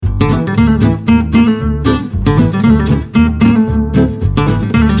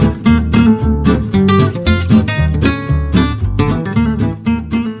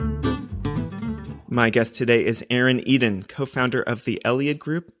guest today is Aaron Eden, co-founder of the Elliott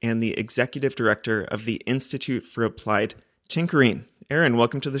Group and the executive director of the Institute for Applied Tinkering. Aaron,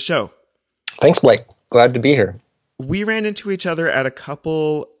 welcome to the show. Thanks, Blake. Glad to be here. We ran into each other at a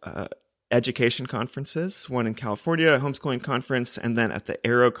couple education conferences, one in California, a homeschooling conference, and then at the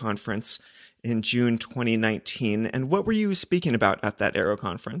Arrow Conference in June 2019. And what were you speaking about at that Arrow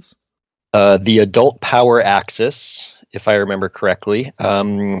Conference? The adult power axis, if I remember correctly.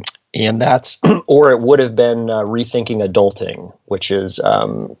 And that's, or it would have been rethinking adulting, which is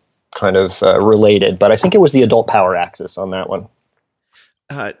kind of related. But I think it was the adult power axis on that one.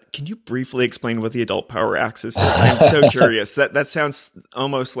 Can you briefly explain what the adult power axis is? I'm so curious. That sounds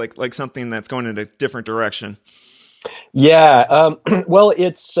almost like something that's going in a different direction. Yeah. Well,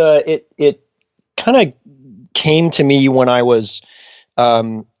 it kind of came to me when I was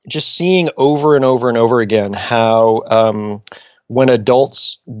just seeing over and over and over again how when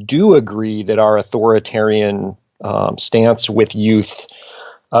adults do agree that our authoritarian stance with youth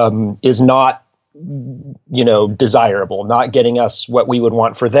is not, desirable, not getting us what we would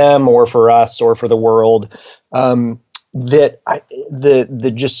want for them or for us or for the world, the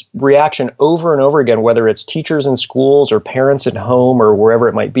just reaction over and over again, whether it's teachers in schools or parents at home or wherever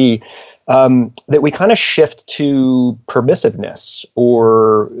it might be, that we kind of shift to permissiveness,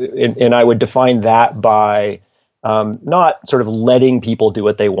 and I would define that by not sort of letting people do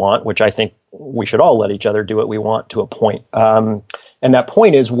what they want, which I think we should all let each other do what we want to a point. And that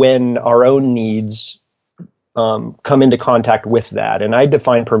point is when our own needs come into contact with that. And I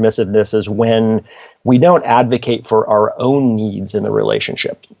define permissiveness as when we don't advocate for our own needs in the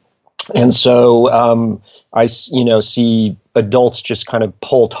relationship. And so I see adults just kind of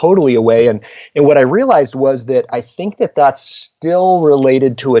pull totally away. And what I realized was that I think that that's still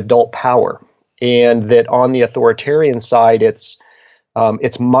related to adult power. And that on the authoritarian side, it's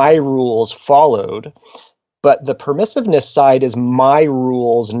my rules followed, but the permissiveness side is my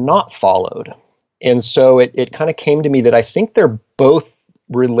rules not followed. And so it kind of came to me that I think they're both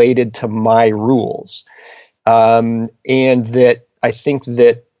related to my rules, and that I think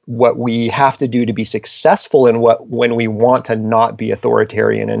that what we have to do to be successful in when we want to not be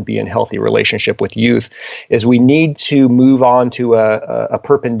authoritarian and be in healthy relationship with youth is we need to move on to a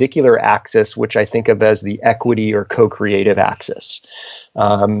perpendicular axis, which I think of as the equity or co-creative axis.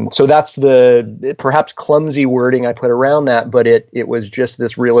 So that's the perhaps clumsy wording I put around that, but it was just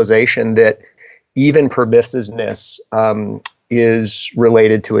this realization that even permissiveness is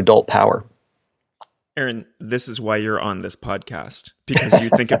related to adult power. Aaron, this is why you're on this podcast, because you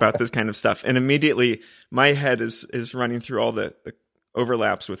think about this kind of stuff. And immediately my head is running through all the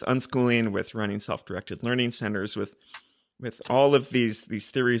overlaps with unschooling, with running self-directed learning centers, with all of these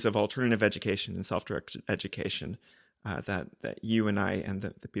theories of alternative education and self-directed education that you and I and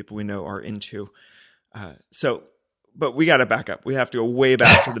the people we know are into. But we got to back up. We have to go way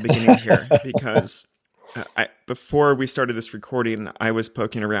back to the beginning here, because before we started this recording, I was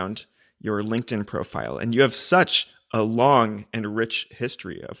poking around your LinkedIn profile, and you have such a long and rich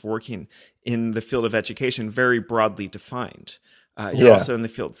history of working in the field of education, very broadly defined. You're also in the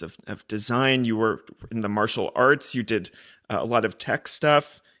fields of design. You were in the martial arts. You did a lot of tech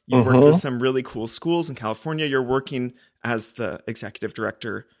stuff. You've worked with some really cool schools in California. You're working as the executive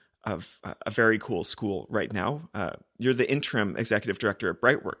director of a very cool school right now. You're the interim executive director at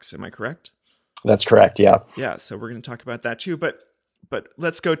Brightworks. Am I correct? That's correct. Yeah. Yeah. So we're going to talk about that too. But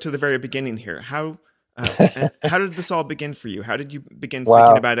let's go to the very beginning here. How did this all begin for you? How did you begin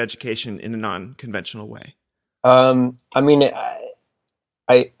thinking about education in a non-conventional way? I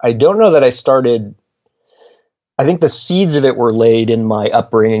don't know that I started. I think the seeds of it were laid in my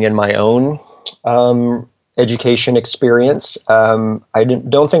upbringing and my own education experience. I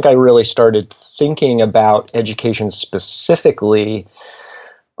don't think I really started thinking about education specifically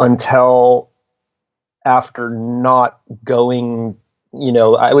until after not going.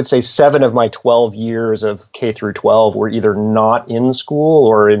 I would say 7 of my 12 years of K through 12 were either not in school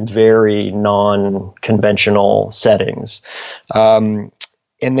or in very non-conventional settings. And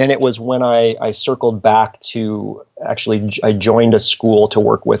then it was when I circled back to I joined a school to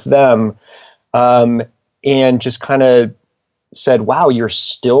work with them, and just kind of said, wow, you're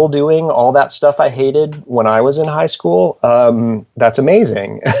still doing all that stuff I hated when I was in high school. That's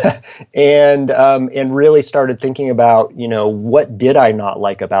amazing. and really started thinking about, what did I not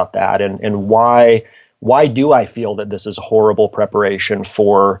like about that? And why do I feel that this is horrible preparation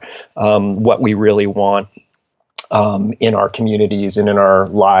for what we really want in our communities and in our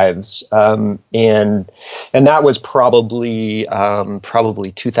lives? And that was probably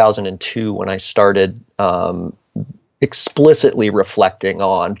 2002 when I started explicitly reflecting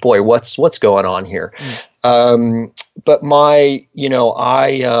on, boy, what's going on here. But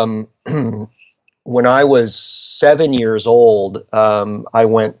when I was 7 years old, I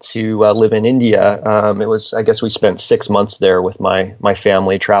went to live in India. I guess we spent 6 months there with my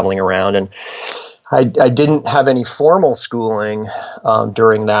family traveling around, and I didn't have any formal schooling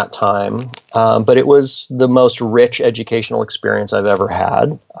during that time, but it was the most rich educational experience I've ever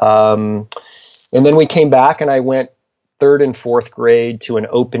had. And then we came back, and I went third and fourth grade to an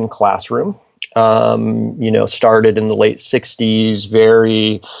open classroom. Started in the late 60s,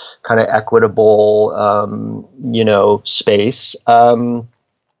 very kind of equitable, space. And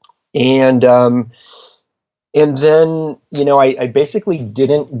then, I basically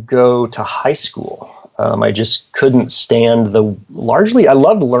didn't go to high school. I just couldn't stand I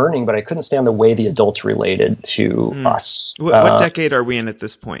loved learning, but I couldn't stand the way the adults related to us. What decade are we in at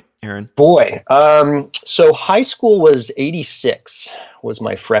this point, Aaron? Boy, so high school was 86, was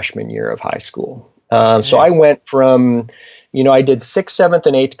my freshman year of high school. So I went from, I did 6th, 7th,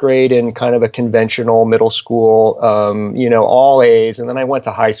 and 8th grade in kind of a conventional middle school, all A's. And then I went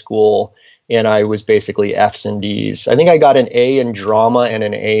to high school, and I was basically F's and D's. I think I got an A in drama and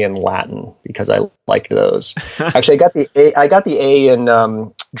an A in Latin because I liked those. Actually, I got the A in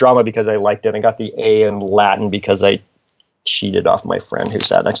drama because I liked it. I got the A in Latin because I cheated off my friend who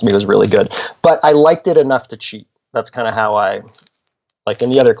sat next to me. It was really good. But I liked it enough to cheat. That's kind of how I, like in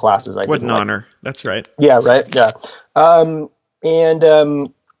the other classes, I what an honor. That's right. Yeah, right. Yeah.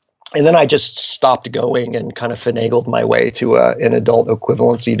 And then I just stopped going and kind of finagled my way to an adult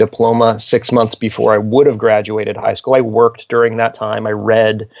equivalency diploma 6 months before I would have graduated high school. I worked during that time. I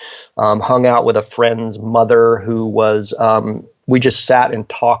read, hung out with a friend's mother who was, we just sat and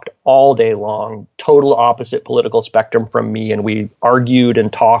talked all day long, total opposite political spectrum from me. And we argued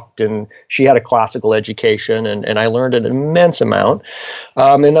and talked, and she had a classical education, and I learned an immense amount.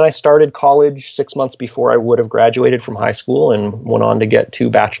 And then I started college 6 months before I would have graduated from high school, and went on to get 2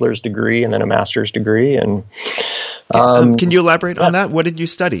 bachelor's degree and then a master's degree. And can you elaborate on that? What did you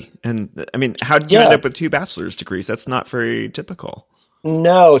study? And I mean, how did you end up with 2 bachelor's degrees? That's not very typical.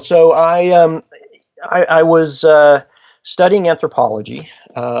 No. So I was studying anthropology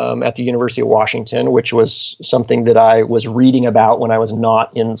at the University of Washington, which was something that I was reading about when I was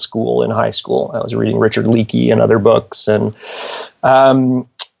not in school in high school. I was reading Richard Leakey and other books. And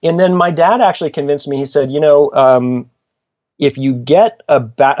then my dad actually convinced me. He said, if you get a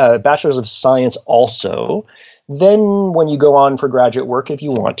bachelor's of science also, then when you go on for graduate work, if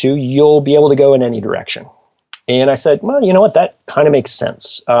you want to, you'll be able to go in any direction. And I said, well, you know what, that kind of makes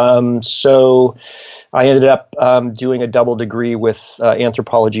sense. So I ended up doing a double degree with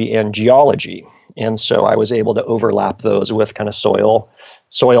anthropology and geology. And so I was able to overlap those with kind of soil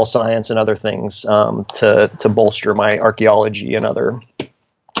science and other things to bolster my archaeology and other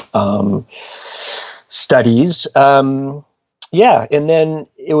studies. And then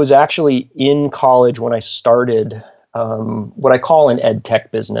it was actually in college when I started what I call an ed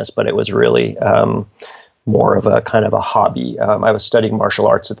tech business, but it was really more of a kind of a hobby. I was studying martial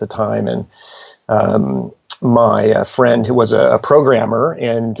arts at the time, and my friend who was a programmer,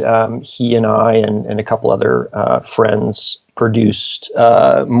 and he and I and a couple other friends produced,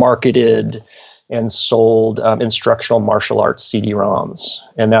 marketed, and sold instructional martial arts CD-ROMs.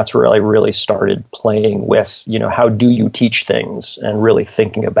 And that's where I really started playing with, how do you teach things, and really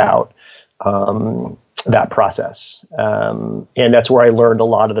thinking about that process. And that's where I learned a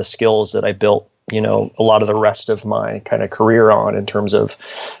lot of the skills that I built, a lot of the rest of my kind of career on, in terms of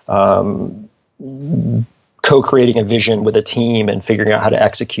co-creating a vision with a team and figuring out how to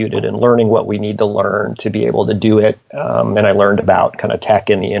execute it and learning what we need to learn to be able to do it. And I learned about kind of tech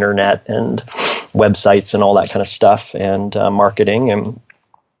and the internet and websites and all that kind of stuff, and marketing. And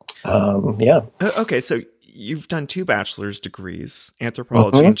Okay, so you've done 2 bachelor's degrees,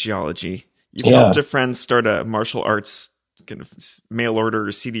 anthropology and geology. You've helped a friend start a martial arts kind of mail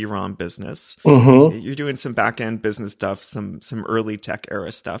order CD-ROM business. You're doing some back-end business stuff, some early tech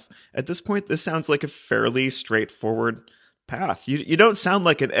era stuff. At this point, this sounds like a fairly straightforward path. You don't sound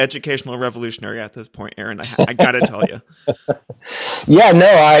like an educational revolutionary at this point, Aaron. I got to tell you. Yeah,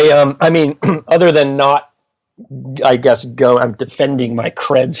 no, I mean, other than not, I guess I'm defending my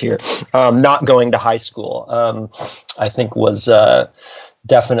creds here. Not going to high school, I think was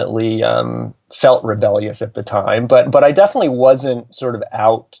definitely felt rebellious at the time, but I definitely wasn't sort of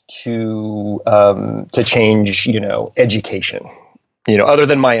out to change, education, other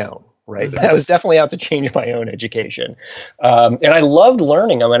than my own. Right. I was definitely out to change my own education. And I loved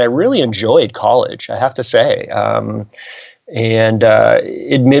learning. I mean, I really enjoyed college, I have to say. And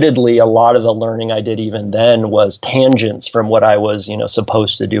admittedly, a lot of the learning I did even then was tangents from what I was,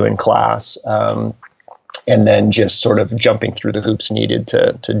 supposed to do in class. And then just sort of jumping through the hoops needed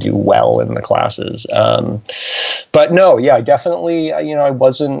to do well in the classes. But no, yeah, definitely, I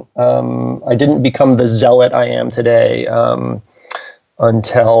wasn't, I didn't become the zealot I am today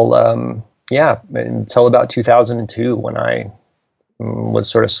until about 2002, when I was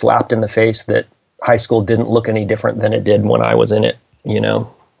sort of slapped in the face that high school didn't look any different than it did when I was in it,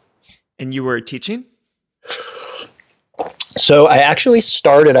 And you were teaching? So I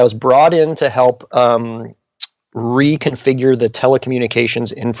was brought in to help reconfigure the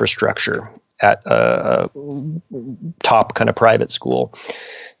telecommunications infrastructure at a top kind of private school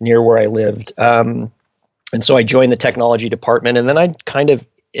near where I lived. And so I joined the technology department, and then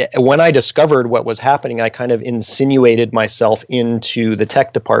when I discovered what was happening, I kind of insinuated myself into the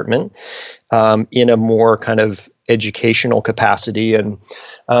tech department in a more kind of educational capacity. And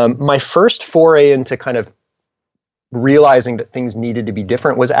my first foray into kind of realizing that things needed to be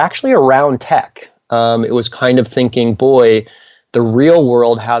different was actually around tech. It was kind of thinking, boy, the real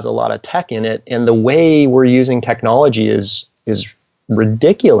world has a lot of tech in it, and the way we're using technology is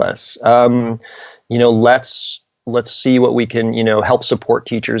ridiculous. Let's see what we can, help support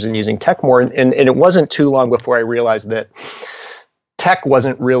teachers in using tech more. And it wasn't too long before I realized that tech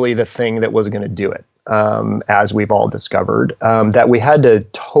wasn't really the thing that was going to do it. As we've all discovered, that we had to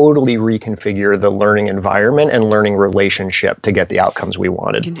totally reconfigure the learning environment and learning relationship to get the outcomes we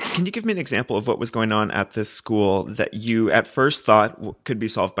wanted. Can you give me an example of what was going on at this school that you at first thought could be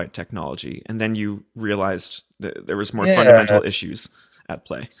solved by technology, and then you realized that there was more fundamental issues at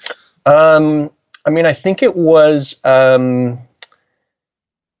play? I think it was,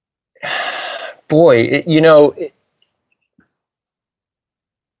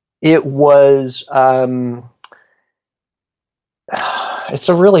 it was, it's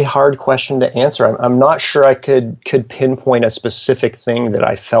a really hard question to answer. I'm not sure I could pinpoint a specific thing that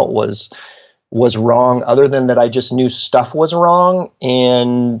I felt was wrong, other than that I just knew stuff was wrong,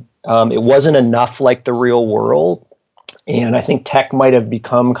 and it wasn't enough like the real world. And I think tech might have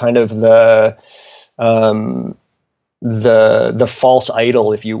become kind of the false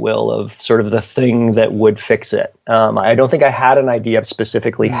idol, if you will, of sort of the thing that would fix it. I don't think I had an idea of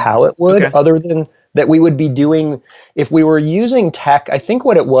specifically how it would, other than that we would be doing, if we were using tech, I think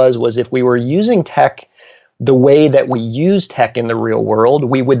what it was if we were using tech the way that we use tech in the real world,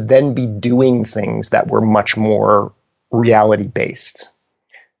 we would then be doing things that were much more reality based.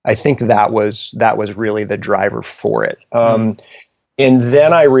 I think that was really the driver for it. And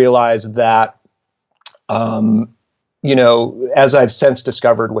then I realized that, as I've since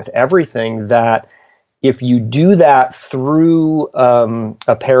discovered with everything, that if you do that through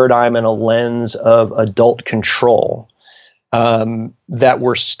a paradigm and a lens of adult control, that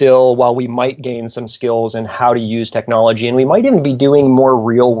we're still, while we might gain some skills in how to use technology, and we might even be doing more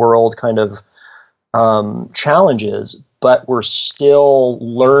real world kind of challenges, but we're still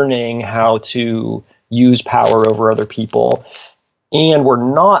learning how to use power over other people. And we're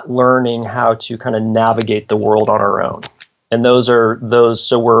not learning how to kind of navigate the world on our own. And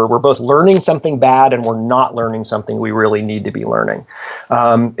so we're both learning something bad, and we're not learning something we really need to be learning.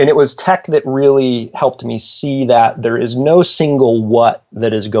 And it was tech that really helped me see that there is no single what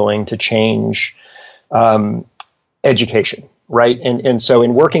that is going to change education, right? And so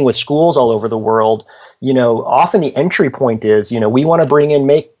in working with schools all over the world, often the entry point is, we want to bring in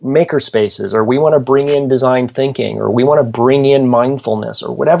maker spaces, or we want to bring in design thinking, or we want to bring in mindfulness,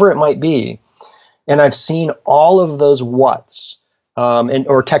 or whatever it might be. And I've seen all of those whats,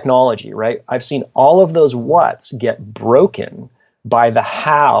 or technology, right? I've seen all of those whats get broken by the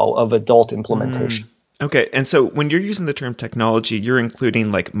how of adult implementation. Okay. And so when you're using the term technology, you're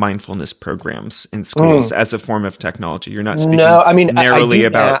including like mindfulness programs in schools as a form of technology. You're not speaking narrowly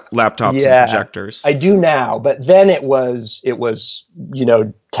about laptops and projectors. I do now, but then it was,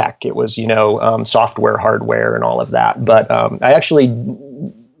 tech, it was, software, hardware, and all of that. But I actually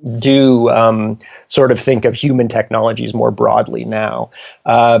do sort of think of human technologies more broadly now.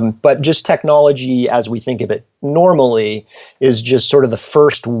 But just technology as we think of it normally is just sort of the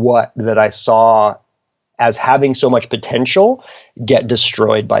first what that I saw as having so much potential get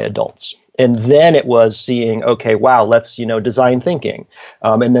destroyed by adults. And then it was seeing, okay, wow, let's, design thinking.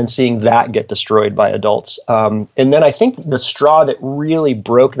 And then seeing that get destroyed by adults. And then I think the straw that really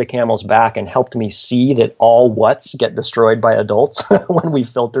broke the camel's back and helped me see that all whats get destroyed by adults when we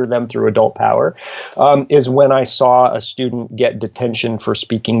filter them through adult power is when I saw a student get detention for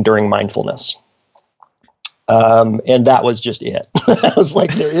speaking during mindfulness. And that was just it. I was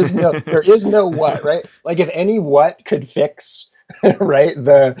like, there is no what, right? Like if any what could fix, right,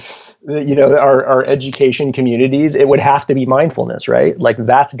 our education communities, it would have to be mindfulness, right? Like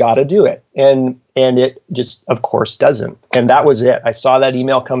that's got to do it. And it just, of course, doesn't. And that was it. I saw that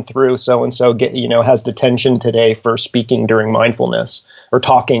email come through. So-and-so has detention today for speaking during mindfulness or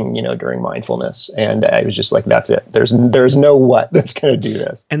talking, during mindfulness. And I was just like, that's it. There's no what that's going to do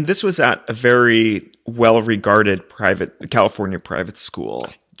this. And this was at a very well-regarded California private school.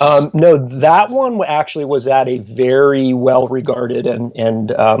 No, that one actually was at a very well-regarded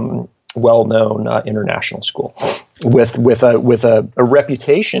and well-known international school with a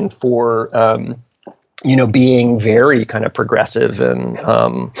reputation for being very kind of progressive and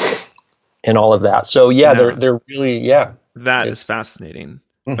all of that. So they're really That is fascinating.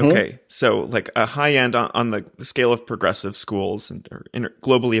 Mm-hmm. Okay, so like a high end on the scale of progressive schools or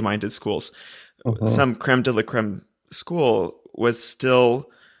globally minded schools, some creme de la creme school was still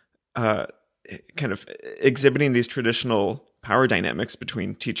kind of exhibiting these traditional power dynamics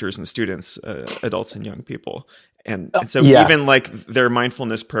between teachers and students, adults and young people. And so even like their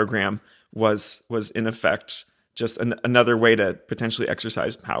mindfulness program was in effect just another way to potentially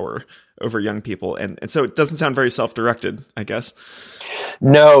exercise power over young people. And so it doesn't sound very self-directed, I guess.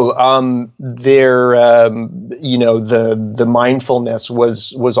 No, the mindfulness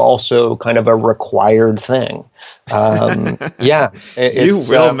was also kind of a required thing. You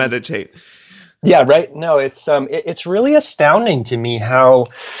will meditate. Yeah, right. No, it's really astounding to me how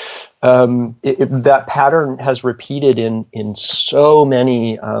that pattern has repeated in so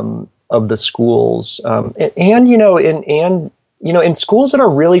many of the schools, in schools that are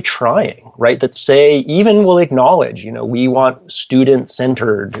really trying, right? That say, even will acknowledge, we want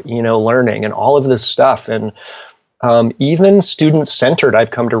student-centered, learning and all of this stuff. And even student-centered,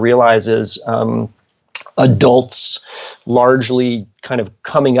 I've come to realize is adults largely kind of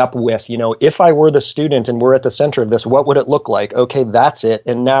coming up with, if I were the student and we're at the center of this, what would it look like? Okay, that's it.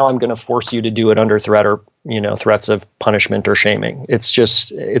 And now I'm going to force you to do it under threat or, threats of punishment or shaming.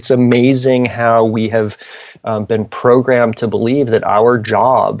 It's amazing how we have been programmed to believe that our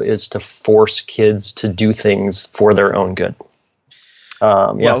job is to force kids to do things for their own good.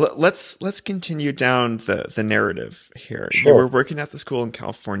 Well, let's continue down the narrative here. Sure. You were working at the school in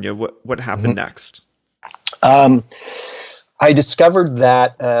California. What happened next? I discovered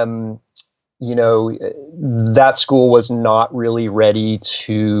that, that school was not really ready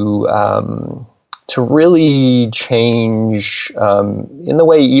to really change in the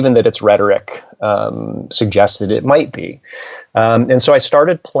way even that its rhetoric suggested it might be. And so I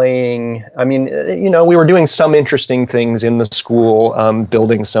started playing. We were doing some interesting things in the school,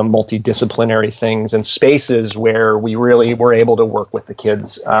 building some multidisciplinary things and spaces where we really were able to work with the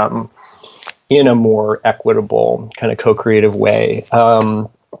kids in a more equitable kind of co-creative way.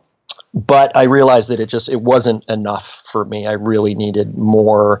 But I realized that it wasn't enough for me. I really needed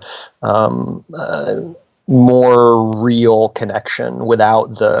more real connection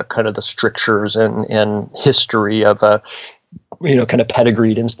without the kind of the strictures and history of a, kind of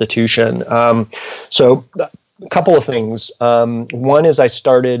pedigreed institution. So a couple of things. One is I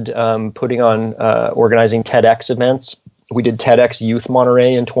started organizing TEDx events. We did TEDx Youth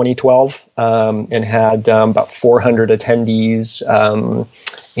Monterey in 2012 and had about 400 attendees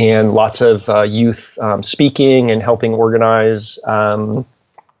and lots of youth speaking and helping organize.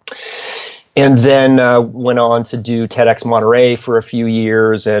 And then went on to do TEDx Monterey for a few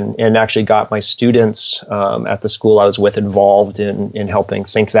years and actually got my students at the school I was with involved in helping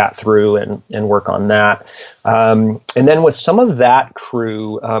think that through and work on that. And then with some of that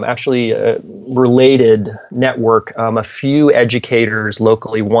crew, actually related network, a few educators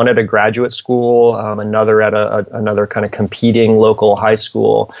locally, one at a graduate school, another at another kind of competing local high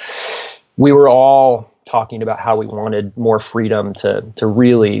school. We were all talking about how we wanted more freedom to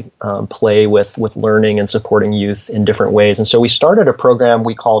really play with learning and supporting youth in different ways. And so we started a program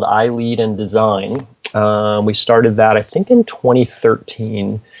we called I Lead in Design. We started that, I think, in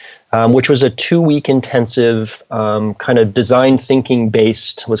 2013, which was a 2-week intensive kind of design thinking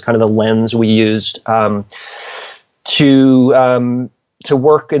based, was kind of the lens we used to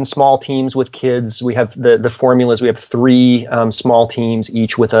work in small teams with kids. We have the formulas. We have 3 small teams,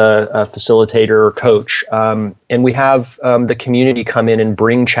 each with a facilitator or coach. And we have the community come in and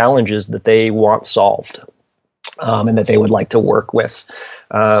bring challenges that they want solved and that they would like to work with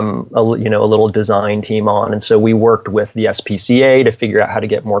a little design team on. And so we worked with the SPCA to figure out how to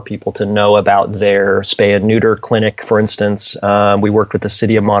get more people to know about their spay and neuter clinic, for instance. We worked with the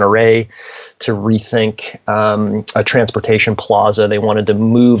city of Monterey to rethink a transportation plaza. They wanted to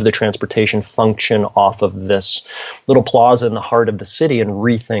move the transportation function off of this little plaza in the heart of the city and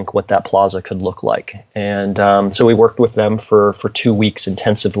rethink what that plaza could look like. And so we worked with them for 2 weeks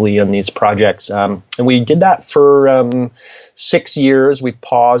intensively on these projects. And we did that for 6 years. We've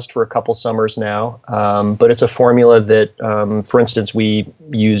paused for a couple summers now. But it's a formula that, for instance, we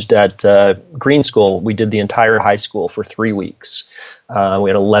used at Green School. We did the entire high school for 3 weeks. We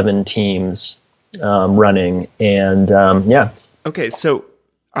had 11 teams running. And yeah. Okay, so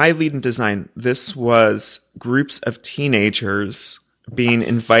I Lead in Design. This was groups of teenagers being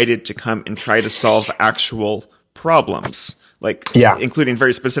invited to come and try to solve actual problems, like including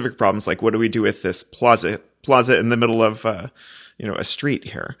very specific problems, like what do we do with this plaza in the middle of a street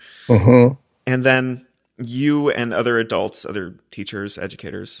here, and then you and other adults, other teachers,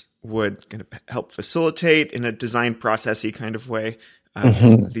 educators would kind of help facilitate in a design processy kind of way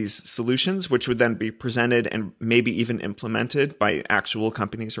these solutions, which would then be presented and maybe even implemented by actual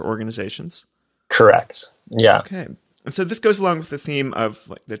companies or organizations. Correct. Yeah. Okay. And so this goes along with the theme of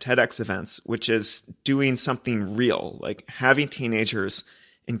like the TEDx events, which is doing something real, like having teenagers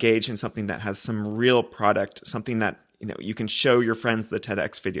engage in something that has some real product, something that, you can show your friends the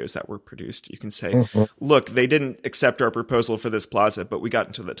TEDx videos that were produced. You can say, look, they didn't accept our proposal for this plaza, but we got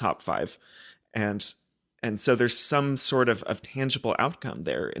into the top 5. And so there's some sort of tangible outcome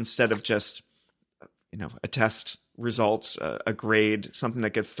there instead of just, a test results, a grade, something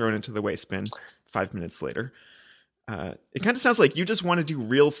that gets thrown into the waste bin 5 minutes later. It kind of sounds like you just want to do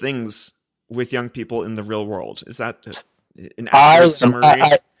real things with young people in the real world. Is that an accurate summary?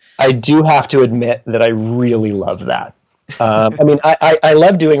 I do have to admit that I really love that. I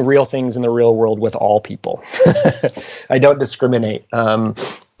love doing real things in the real world with all people. I don't discriminate.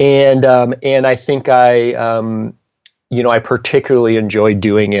 And I think I particularly enjoy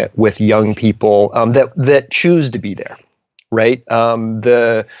doing it with young people that choose to be there. Right. One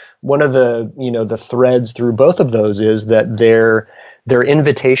of the threads through both of those is that they're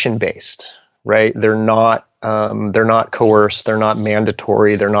invitation based. Right. They're not coerced. They're not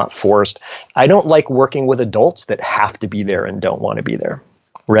mandatory. They're not forced. I don't like working with adults that have to be there and don't want to be there.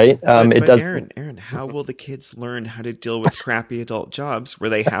 Right. But Aaron, how will the kids learn how to deal with crappy adult jobs where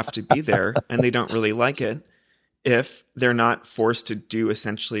they have to be there and they don't really like it if they're not forced to do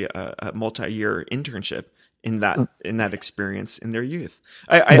essentially a multi-year internship in that experience in their youth?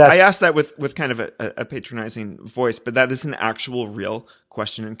 I asked that with kind of a patronizing voice, but that is an actual real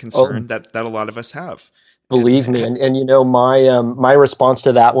question and concern that a lot of us have. Believe me. And my response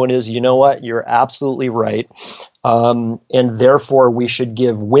to that one is, you know what, you're absolutely right. And therefore we should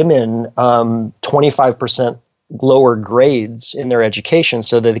give women 25% lower grades in their education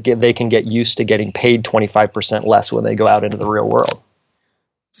so that they can get used to getting paid 25% less when they go out into the real world.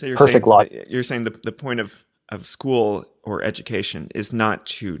 So you're saying the point of school or education is not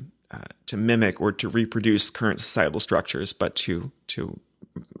to mimic or to reproduce current societal structures, but to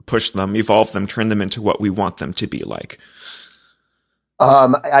push them, evolve them, turn them into what we want them to be like.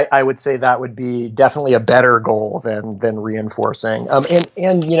 I would say that would be definitely a better goal than reinforcing.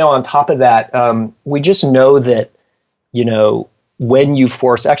 And on top of that, we just know that, when you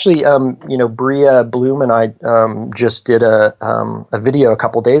force, actually, Bria Bloom and I just did a video a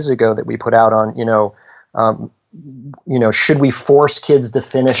couple days ago that we put out on, should we force kids to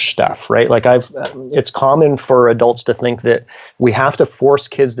finish stuff, right? Like it's common for adults to think that we have to force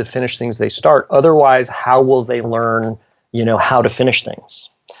kids to finish things they start. Otherwise, how will they learn, how to finish things?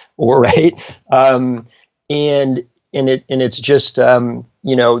 Or, right. And it's just,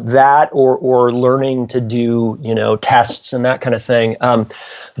 that or learning to do, tests and that kind of thing.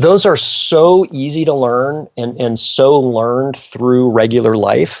 Those are so easy to learn and so learned through regular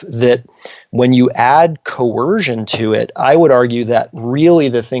life that when you add coercion to it, I would argue that really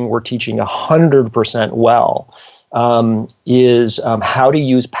the thing we're teaching 100% well is how to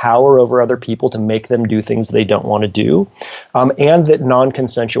use power over other people to make them do things they don't want to do, and that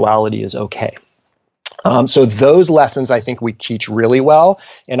non-consensuality is okay. So those lessons I think we teach really well,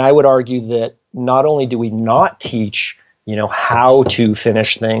 and I would argue that not only do we not teach how to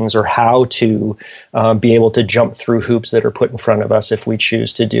finish things or how to be able to jump through hoops that are put in front of us if we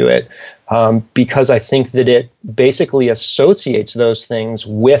choose to do it, because I think that it basically associates those things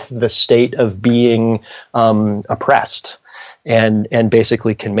with the state of being oppressed and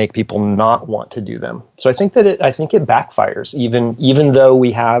basically can make people not want to do them. So I think that it backfires, even though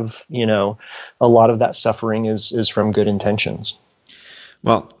we have, a lot of that suffering is from good intentions.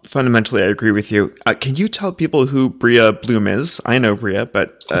 Well, fundamentally, I agree with you. Can you tell people who Bria Bloom is? I know Bria,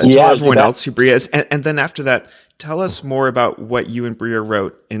 but tell everyone else who Bria is. And then after that, tell us more about what you and Bria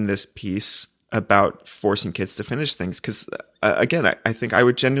wrote in this piece about forcing kids to finish things? Because again, I think I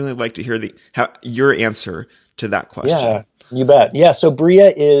would genuinely like to hear your answer to that question. Yeah, you bet. Yeah, so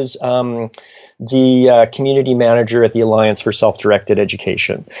Bria is the community manager at the Alliance for Self-Directed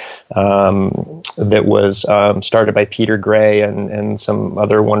Education, that was started by Peter Gray and some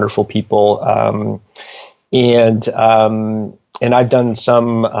other wonderful people, and I've done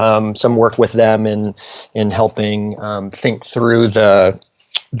some work with them in helping think through the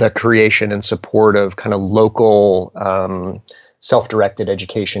creation and support of kind of local self-directed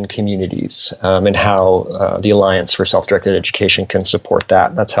education communities, and how the Alliance for Self-Directed Education can support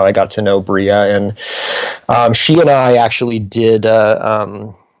that. And that's how I got to know Bria, and she and I actually did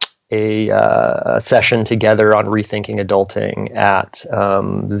a session together on rethinking adulting at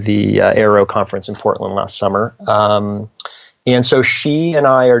the Aero conference in Portland last summer. And so she and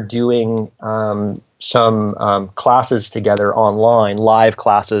I are doing some classes together online, live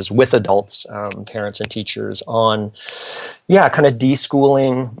classes with adults, parents and teachers on, kind of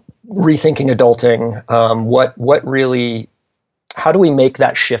deschooling, rethinking adulting. What really, how do we make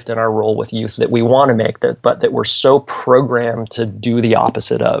that shift in our role with youth that we want to make, but that we're so programmed to do the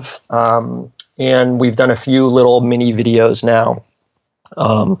opposite of? And we've done a few little mini videos now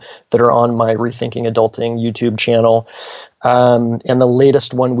that are on my Rethinking Adulting YouTube channel. And the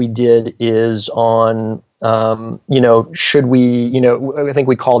latest one we did is on, should we, I think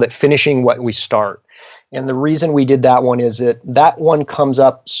we called it Finishing What We Start. And the reason we did that one is that one comes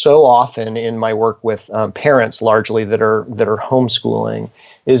up so often in my work with parents, largely that are homeschooling,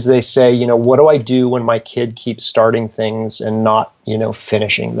 is they say, what do I do when my kid keeps starting things and not,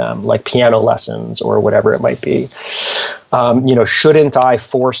 finishing them, like piano lessons or whatever it might be? Shouldn't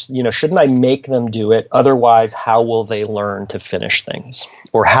I make them do it? Otherwise, how will they learn to finish things?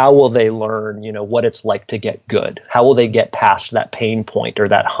 Or how will they learn, what it's like to get good? How will they get past that pain point or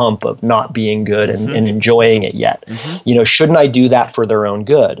that hump of not being good and enjoying it yet? Mm-hmm. Shouldn't I do that for their own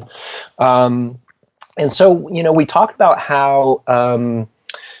good? And so, we talked about how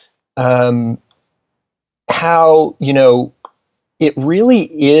it really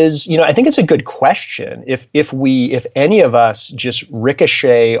is, I think it's a good question. If any of us just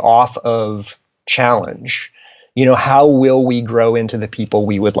ricochet off of challenge, how will we grow into the people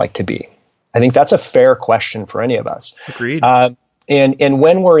we would like to be? I think that's a fair question for any of us. Agreed. And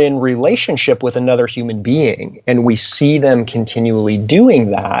when we're in relationship with another human being and we see them continually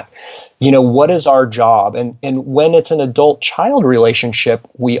doing that, what is our job? And when it's an adult-child relationship,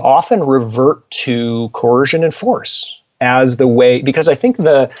 we often revert to coercion and force as the way, because I think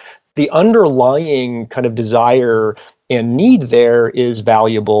the underlying kind of desire and need there is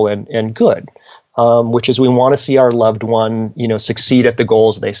valuable and good, which is we want to see our loved one, succeed at the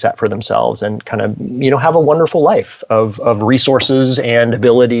goals they set for themselves and kind of, have a wonderful life of resources and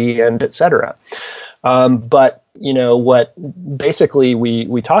ability and et cetera. But, what basically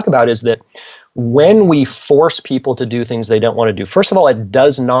we talk about is that when we force people to do things they don't want to do, first of all, it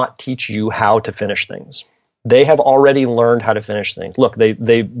does not teach you how to finish things. They have already learned how to finish things. Look, they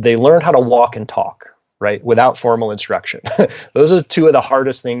learned how to walk and talk, right, without formal instruction. Those are two of the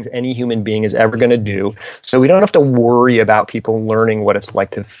hardest things any human being is ever going to do. So we don't have to worry about people learning what it's like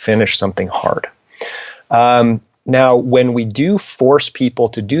to finish something hard. Now, when we do force people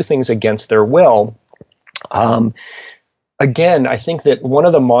to do things against their will, again, I think that one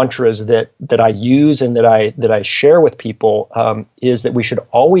of the mantras that I use and that I share with people is that we should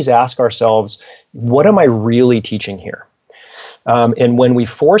always ask ourselves, what am I really teaching here? And when we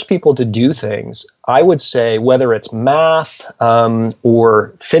force people to do things, I would say, whether it's math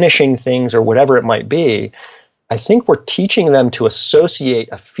or finishing things or whatever it might be, I think we're teaching them to associate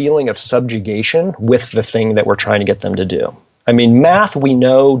a feeling of subjugation with the thing that we're trying to get them to do. I mean, math, we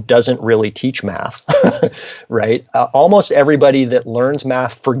know, doesn't really teach math, right? Almost everybody that learns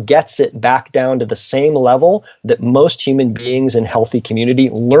math forgets it back down to the same level that most human beings in healthy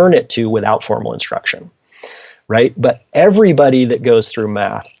community learn it to without formal instruction, right? But everybody that goes through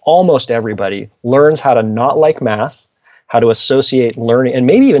math, almost everybody, learns how to not like math, how to associate learning, and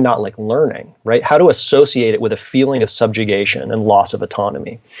maybe even not like learning, right? How to associate it with a feeling of subjugation and loss of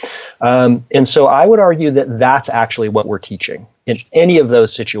autonomy. And so I would argue that that's actually what we're teaching in any of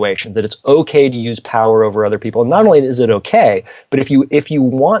those situations, that it's okay to use power over other people. And not only is it okay, but if you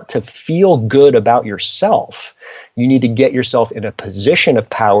want to feel good about yourself, You need to get yourself in a position of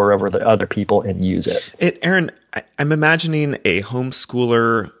power over the other people and use it. Aaron, I'm imagining a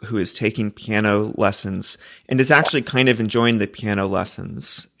homeschooler who is taking piano lessons and is actually kind of enjoying the piano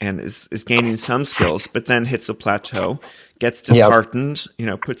lessons and is gaining some skills, but then hits a plateau, gets disheartened,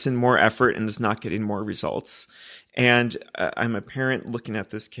 puts in more effort and is not getting more results. And I'm a parent looking at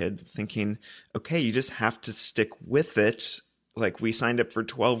this kid thinking, okay, you just have to stick with it. Like, we signed up for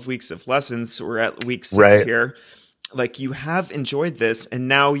 12 weeks of lessons. We're at week 6 here. Like, you have enjoyed this, and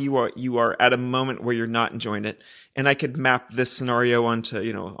now you are at a moment where you're not enjoying it. And I could map this scenario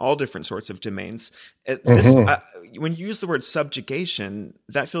onto, all different sorts of domains. When you use the word subjugation,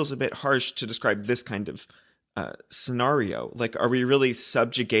 that feels a bit harsh to describe this kind of scenario. Like, are we really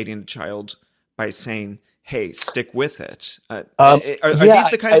subjugating a child by saying, hey, stick with it? Are these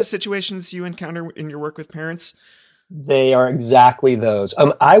the kinds of situations you encounter in your work with parents? They are exactly those.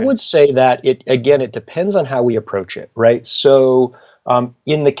 I would say that it depends on how we approach it, right? So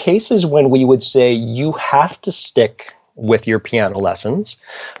in the cases when we would say you have to stick with your piano lessons,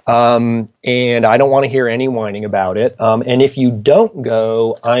 and I don't want to hear any whining about it, and if you don't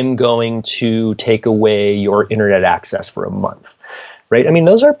go, I'm going to take away your internet access for a month. Right. I mean,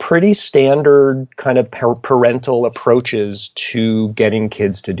 those are pretty standard kind of parental approaches to getting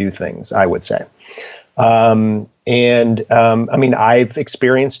kids to do things, I would say. I mean, I've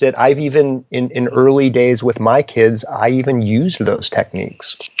experienced it. I've even in early days with my kids, I even used those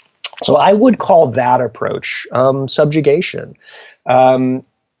techniques. So I would call that approach subjugation.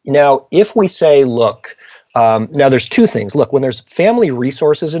 Now, if we say, look, now there's two things. Look, when there's family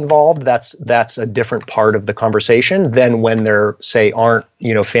resources involved, that's a different part of the conversation than when there, say, aren't,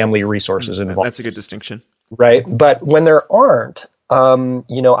 family resources involved. That's a good distinction. Right. But when there aren't,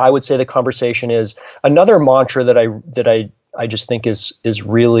 I would say the conversation is another mantra that I just think is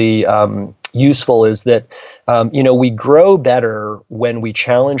really useful is that, we grow better when we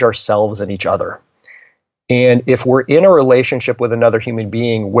challenge ourselves and each other. And if we're in a relationship with another human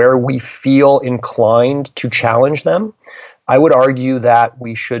being where we feel inclined to challenge them, I would argue that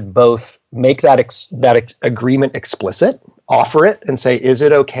we should both make that agreement explicit, offer it, and say, is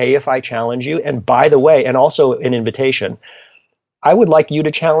it okay if I challenge you? And by the way, and also an invitation, I would like you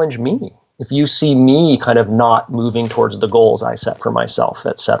to challenge me if you see me kind of not moving towards the goals I set for myself,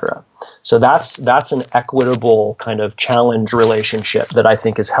 et cetera. So that's an equitable kind of challenge relationship that I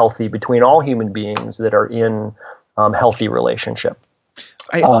think is healthy between all human beings that are in healthy relationship.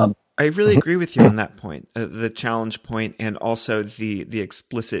 I really agree with you on that point, the challenge point, and also the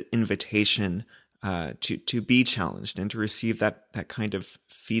explicit invitation to be challenged and to receive that kind of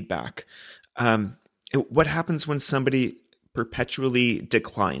feedback. What happens when somebody perpetually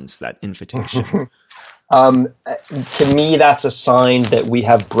declines that invitation? To me, that's a sign that we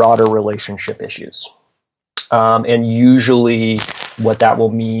have broader relationship issues. And usually what that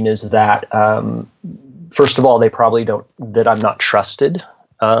will mean is that, first of all, they probably that I'm not trusted,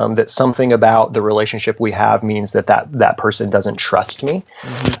 that something about the relationship we have means that person doesn't trust me,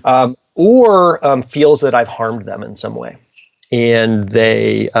 or feels that I've harmed them in some way. And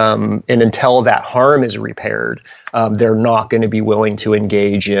and until that harm is repaired, they're not going to be willing to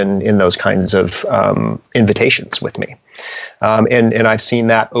engage in those kinds of invitations with me. And I've seen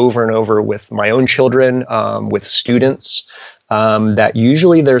that over and over with my own children, with students, that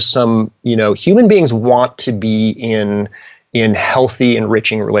usually there's some, human beings want to be in healthy,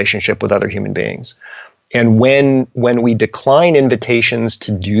 enriching relationship with other human beings. And when we decline invitations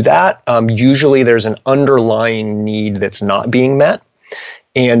to do that, usually there's an underlying need that's not being met.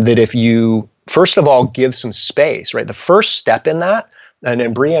 And that if you, first of all, give some space, right? The first step in that,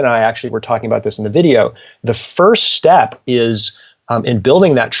 and Bria and I actually were talking about this in the video, the first step is in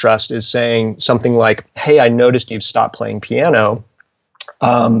building that trust is saying something like, hey, I noticed you've stopped playing piano.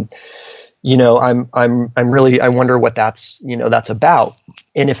 I'm really, I wonder what that's about.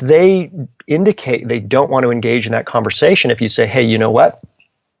 And if they indicate they don't want to engage in that conversation, if you say, hey, you know what?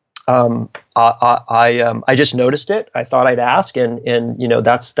 I just noticed it. I thought I'd ask, and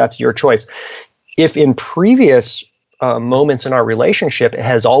that's your choice. If in previous moments in our relationship, it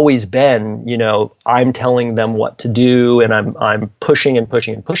has always been, I'm telling them what to do, and I'm pushing and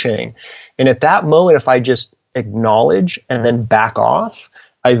pushing and pushing. And at that moment, if I just acknowledge and then back off,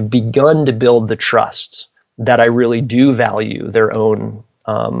 I've begun to build the trust that I really do value their own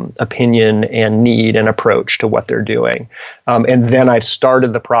opinion and need and approach to what they're doing. And then I've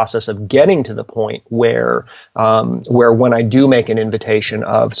started the process of getting to the point where when I do make an invitation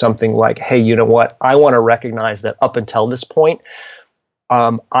of something like, hey, you know what, I want to recognize that up until this point,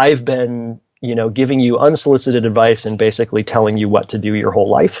 I've been giving you unsolicited advice and basically telling you what to do your whole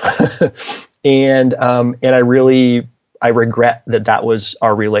life. I regret that was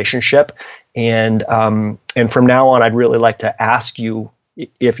our relationship. And from now on, I'd really like to ask you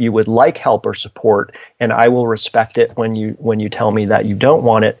if you would like help or support, and I will respect it when you tell me that you don't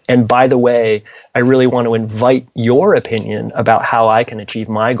want it. And by the way, I really want to invite your opinion about how I can achieve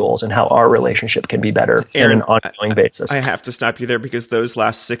my goals and how our relationship can be better on an ongoing basis. I have to stop you there because those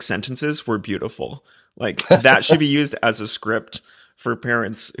last 6 sentences were beautiful. Like, that should be used as a script for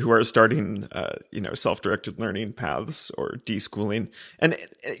parents who are starting, self-directed learning paths or deschooling. And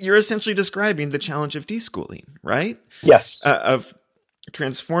you're essentially describing the challenge of deschooling, right? Yes. Of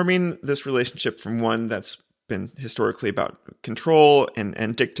transforming this relationship from one that's been historically about control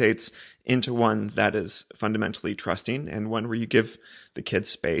and dictates into one that is fundamentally trusting, and one where you give the kids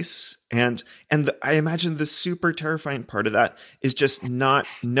space. And I imagine the super terrifying part of that is just not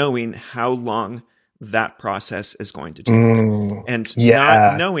knowing how long that process is going to take, and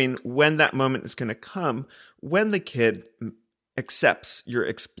not knowing when that moment is going to come, when the kid accepts your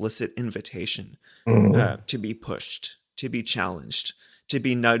explicit invitation to be pushed, to be challenged, to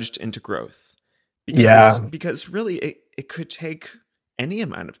be nudged into growth. Because really it could take any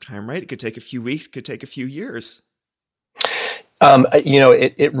amount of time, right? It could take a few weeks, could take a few years.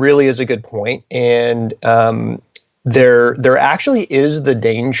 It really is a good point. And there actually is the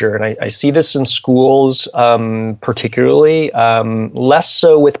danger, and I see this in schools particularly, less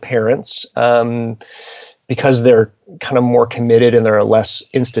so with parents, because they're kind of more committed and there are less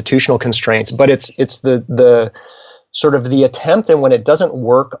institutional constraints. But it's the sort of the attempt, and when it doesn't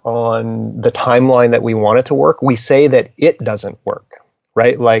work on the timeline that we want it to work, we say that it doesn't work,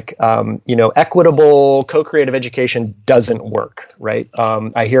 right? Like, equitable co-creative education doesn't work, right?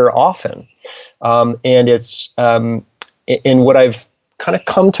 I hear often. And it's, and what I've kind of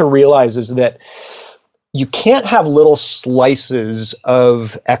come to realize is that you can't have little slices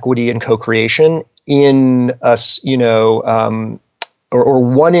of equity and co-creation in or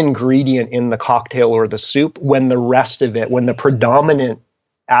one ingredient in the cocktail or the soup when the predominant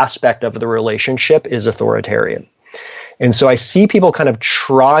aspect of the relationship is authoritarian. And so I see people kind of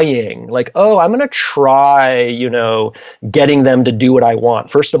trying, like, oh, I'm going to try, getting them to do what I want.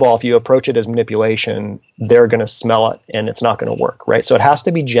 First of all, if you approach it as manipulation, they're going to smell it and it's not going to work, right? So it has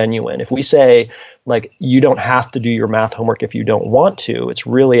to be genuine. If we say, like, you don't have to do your math homework if you don't want to, it's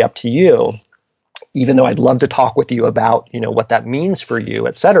really up to you. Even though I'd love to talk with you about, what that means for you,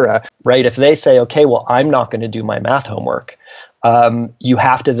 et cetera, right? If they say, okay, well, I'm not going to do my math homework, you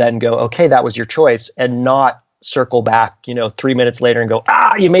have to then go, okay, that was your choice, and not circle back, 3 minutes later and go,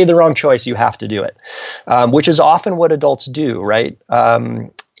 you made the wrong choice. You have to do it, which is often what adults do, right?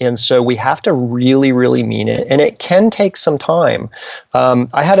 And so we have to really, really mean it. And it can take some time.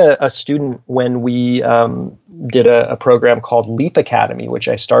 I had a student when we did a program called Leap Academy, which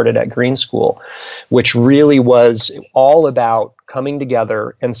I started at Green School, which really was all about coming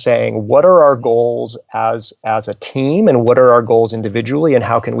together and saying, what are our goals as a team, and what are our goals individually, and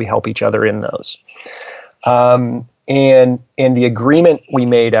how can we help each other in those? And the agreement we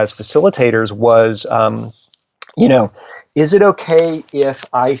made as facilitators was, is it okay if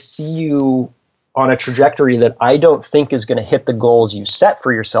I see you on a trajectory that I don't think is going to hit the goals you set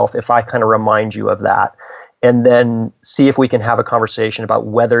for yourself, if I kind of remind you of that, and then see if we can have a conversation about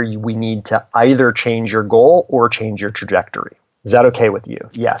whether we need to either change your goal or change your trajectory? Is that okay with you?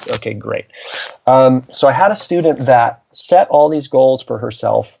 Yes. Okay, great. So I had a student that set all these goals for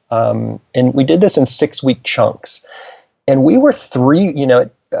herself, and we did this in 6-week chunks. And we were she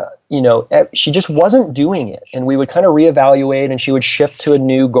just wasn't doing it. And we would kind of reevaluate, and she would shift to a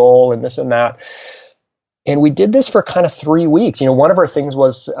new goal and this and that. And we did this for kind of 3 weeks. One of our things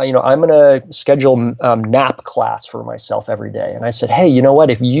was, I'm going to schedule nap class for myself every day. And I said, hey, you know what?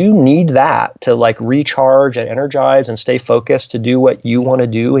 If you need that to like recharge and energize and stay focused to do what you want to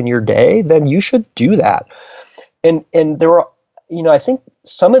do in your day, then you should do that. And there were, I think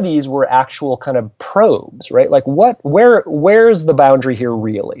some of these were actual kind of probes, right? Like where's the boundary here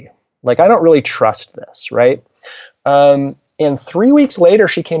really? Like, I don't really trust this, right? And 3 weeks later,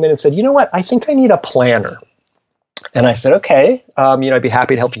 she came in and said, you know what? I think I need a planner. And I said, okay, I'd be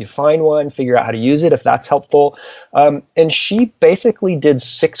happy to help you find one, figure out how to use it if that's helpful. And she basically did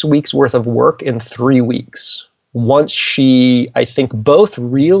 6 weeks worth of work in 3 weeks. Once she, I think, both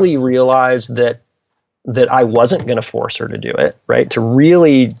really realized that I wasn't going to force her to do it, right? To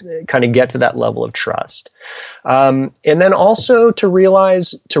really kind of get to that level of trust. And then also to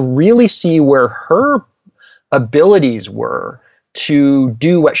really see where her abilities were to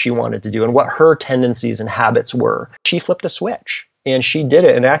do what she wanted to do and what her tendencies and habits were. She flipped a switch. And she did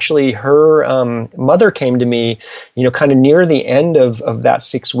it. And actually, her mother came to me, kind of near the end of that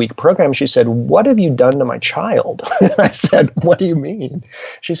 6-week program. She said, "What have you done to my child?" I said, "What do you mean?"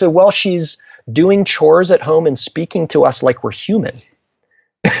 She said, "Well, she's doing chores at home and speaking to us like we're human."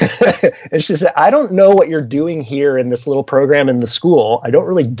 And she said, "I don't know what you're doing here in this little program in the school. I don't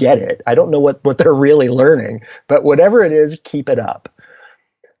really get it. I don't know what they're really learning, but whatever it is, keep it up."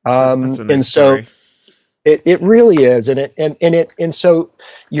 That's a nice And so story. it really is. And so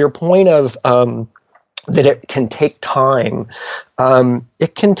your point of that it can take time,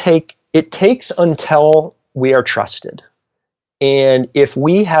 it takes until we are trusted. And if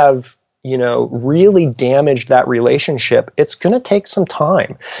we have, really damaged that relationship, it's going to take some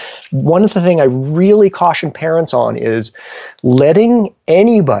time. One of the things I really caution parents on is letting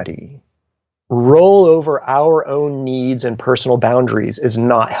anybody roll over our own needs and personal boundaries is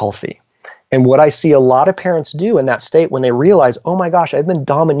not healthy. And what I see a lot of parents do in that state when they realize, oh my gosh, I've been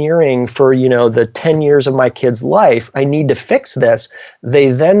domineering for, the 10 years of my kid's life. I need to fix this. They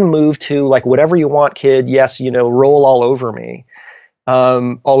then move to like, whatever you want, kid. Yes, roll all over me,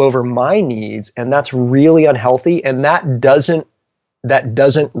 all over my needs. And that's really unhealthy. And that doesn't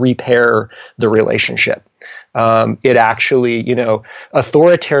repair the relationship. It actually,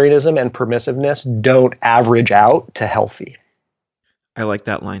 authoritarianism and permissiveness don't average out to healthy. I like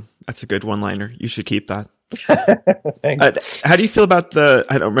that line. That's a good one-liner. You should keep that. Thanks. How do you feel about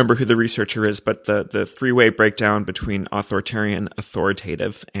I don't remember who the researcher is, but the three-way breakdown between authoritarian,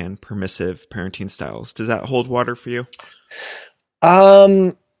 authoritative, and permissive parenting styles? Does that hold water for you?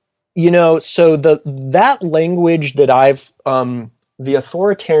 So that language that I've, the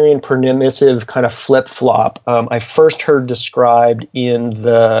authoritarian permissive kind of flip-flop, I first heard described in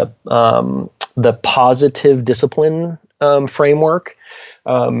the positive discipline framework,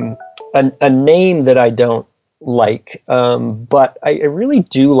 a name that I don't like, but I really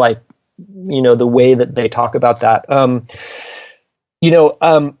do like, the way that they talk about that.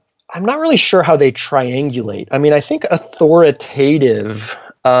 I'm not really sure how they triangulate. I mean, I think authoritative,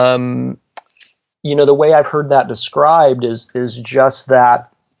 the way I've heard that described is just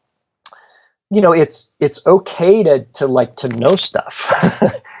that, it's okay to know stuff.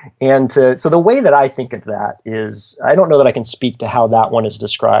 And so the way that I think of that is, I don't know that I can speak to how that one is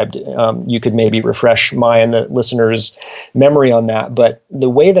described. You could maybe refresh my and the listeners' memory on that. But the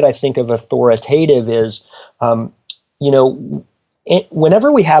way that I think of authoritative is,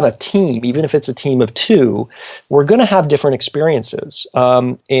 whenever we have a team, even if it's a team of two, we're going to have different experiences.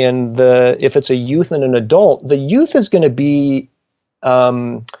 If it's a youth and an adult, the youth is going to be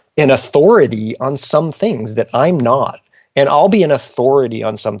an authority on some things that I'm not. And I'll be an authority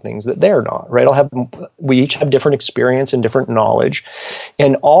on some things that they're not, right? We each have different experience and different knowledge.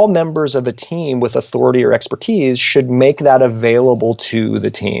 And all members of a team with authority or expertise should make that available to the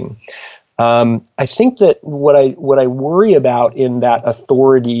team. I think that what I worry about in that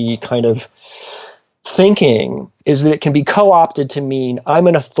authority kind of thinking is that it can be co-opted to mean I'm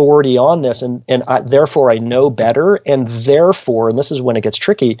an authority on this and therefore I know better, and therefore, and this is when it gets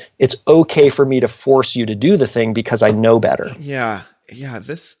tricky, it's okay for me to force you to do the thing because I know better. Yeah.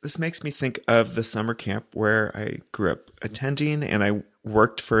 This makes me think of the summer camp where I grew up attending, and I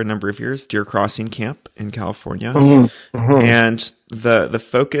worked for a number of years, Deer Crossing Camp in California. Mm-hmm. Mm-hmm. And the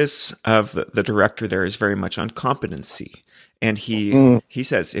focus of the director there is very much on competency. And he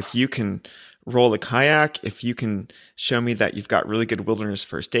says, if you can roll a kayak, if you can show me that you've got really good wilderness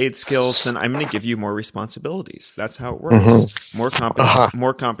first aid skills, then I'm going to give you more responsibilities. That's how it works. Mm-hmm.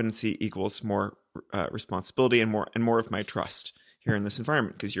 More competency equals more responsibility and more of my trust here in this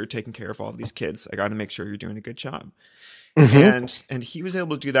environment, because you're taking care of all these kids. I got to make sure you're doing a good job. Mm-hmm. And he was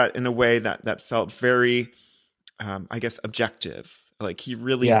able to do that in a way that felt very, I guess, objective. Like he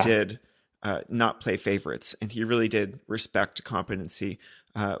really did not play favorites, and he really did respect competency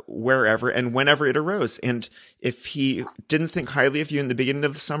wherever and whenever it arose. And if he didn't think highly of you in the beginning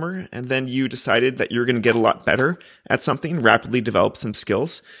of the summer, and then you decided that you're going to get a lot better at something, rapidly develop some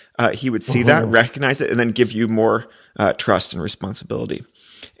skills, he would see that, recognize it, and then give you more trust and responsibility.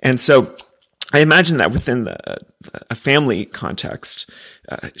 And so I imagine that within a family context,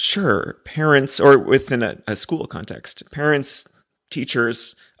 sure, parents, or within a school context, parents,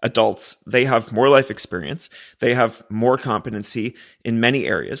 teachers, adults, they have more life experience. They have more competency in many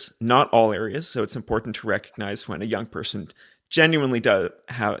areas, not all areas. So it's important to recognize when a young person genuinely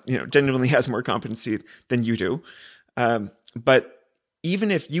has more competency than you do. But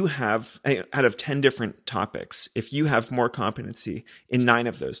even if you have, out of 10 different topics, if you have more competency in 9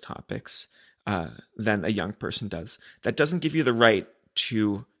 of those topics than a young person does, that doesn't give you the right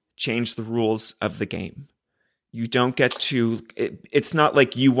to change the rules of the game. you don't get to. It's not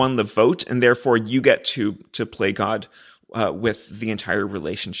like you won the vote, and therefore you get to play God with the entire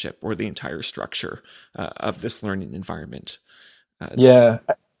relationship or the entire structure of this learning environment. I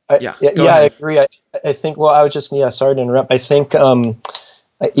agree. I think. Well, I was just sorry to interrupt. I think. I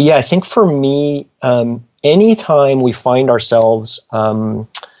think for me, anytime we find ourselves, ready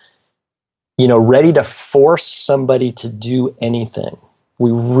to force somebody to do anything,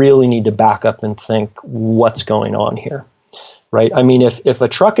 we really need to back up and think what's going on here, right? I mean, if a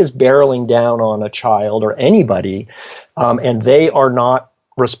truck is barreling down on a child or anybody, and they are not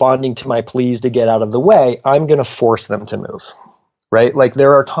responding to my pleas to get out of the way, I'm going to force them to move, right? Like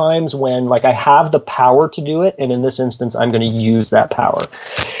there are times when like I have the power to do it, and in this instance, I'm going to use that power.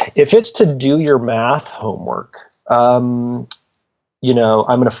 If it's to do your math homework, I'm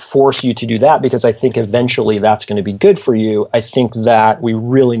going to force you to do that because I think eventually that's going to be good for you. I think that we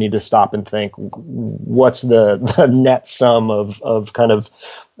really need to stop and think, what's the net sum of kind of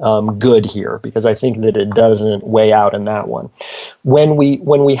good here? Because I think that it doesn't weigh out in that one. When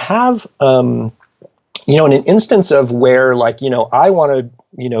we have, in an instance of where I want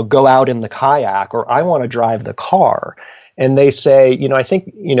to, go out in the kayak or I want to drive the car, and they say, I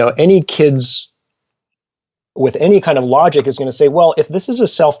think, any kids with any kind of logic is going to say, well, if this is a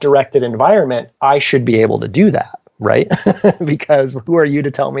self-directed environment, I should be able to do that, right? Because who are you to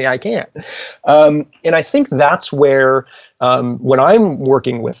tell me I can't? And I think that's where, when I'm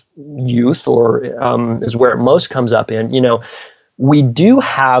working with youth, or is where it most comes up in, we do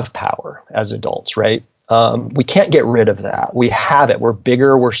have power as adults, right? We can't get rid of that. We have it. We're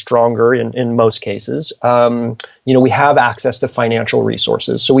bigger. We're stronger in most cases. We have access to financial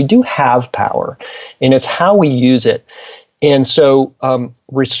resources. So we do have power, and it's how we use it. And so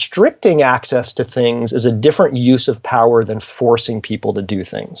restricting access to things is a different use of power than forcing people to do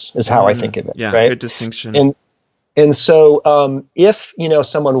things, is how I think of it. Yeah, right? Good distinction. And so if,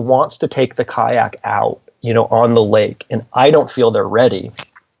 someone wants to take the kayak out, on the lake, and I don't feel they're ready,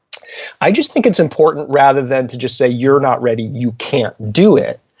 I just think it's important, rather than to just say, you're not ready, you can't do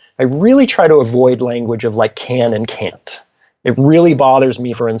it. I really try to avoid language of like can and can't. It really bothers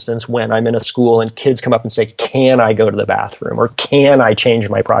me, for instance, when I'm in a school and kids come up and say, can I go to the bathroom, or can I change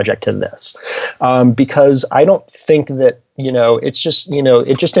my project to this? Because I don't think that, it's just,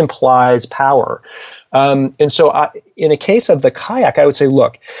 it just implies power. And so in a case of the kayak, I would say,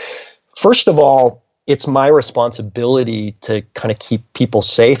 look, first of all, it's my responsibility to kind of keep people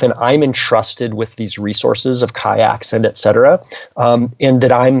safe, and I'm entrusted with these resources of kayaks and et cetera, and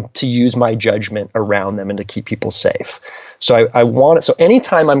that I'm to use my judgment around them and to keep people safe. So I want it. So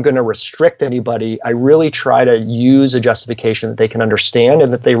anytime I'm going to restrict anybody, I really try to use a justification that they can understand,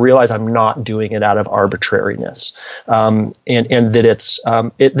 and that they realize I'm not doing it out of arbitrariness, and that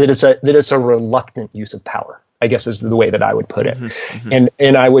it's a reluctant use of power, I guess is the way that I would put it. Mm-hmm, mm-hmm.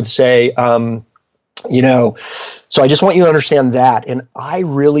 And I would say, so I just want you to understand that. And I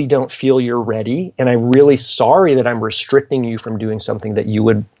really don't feel you're ready. And I'm really sorry that I'm restricting you from doing something that you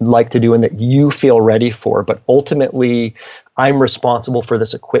would like to do and that you feel ready for. But ultimately, I'm responsible for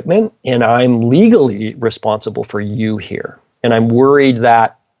this equipment, and I'm legally responsible for you here. And I'm worried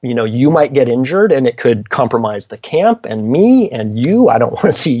that, you might get injured and it could compromise the camp and me and you. I don't want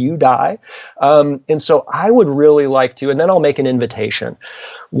to see you die. And so I would really like to, and then I'll make an invitation.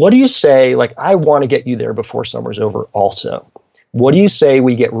 What do you say? Like, I want to get you there before summer's over also. What do you say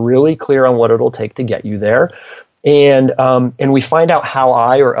we get really clear on what it'll take to get you there? And we find out how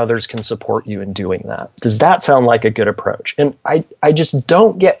I or others can support you in doing that. Does that sound like a good approach? And I just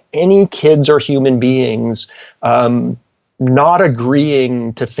don't get any kids or human beings not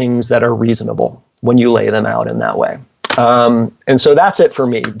agreeing to things that are reasonable when you lay them out in that way. And so that's it for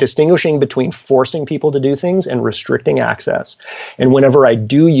me, distinguishing between forcing people to do things and restricting access. And whenever I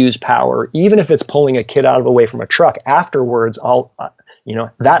do use power, even if it's pulling a kid out of the way from a truck, afterwards,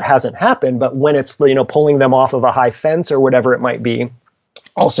 that hasn't happened. But when it's, pulling them off of a high fence or whatever it might be,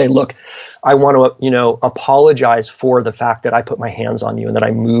 I'll say, look, I want to, apologize for the fact that I put my hands on you and that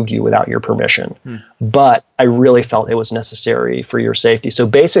I moved you without your permission. But I really felt it was necessary for your safety. So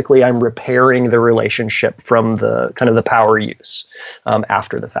basically, I'm repairing the relationship from the kind of the power use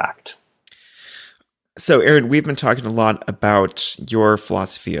after the fact. So, Aaron, we've been talking a lot about your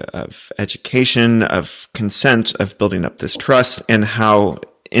philosophy of education, of consent, of building up this trust, and how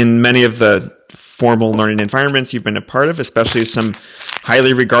in many of the formal learning environments you've been a part of, especially some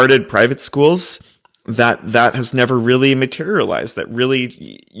highly regarded private schools, that has never really materialized, that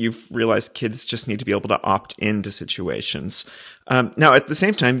really you've realized kids just need to be able to opt into situations. Now, at the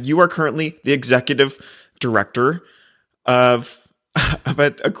same time, you are currently the executive director of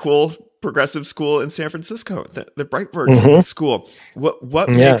a cool progressive school in San Francisco, the Brightworks School. What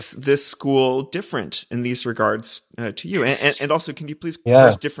makes this school different in these regards to you? And also, can you please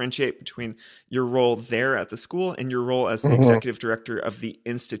first differentiate between your role there at the school and your role as the executive director of the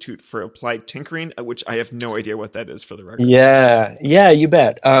Institute for Applied Tinkering, which I have no idea what that is, for the record. Yeah, you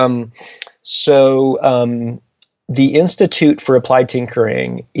bet. The Institute for Applied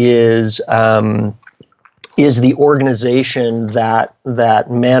Tinkering is the organization that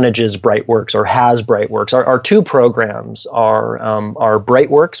manages Brightworks or has Brightworks. Our two programs are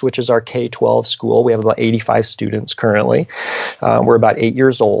Brightworks, which is our K-12 school. We have about 85 students currently. We're about 8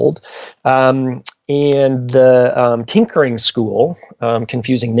 years old. And the Tinkering School,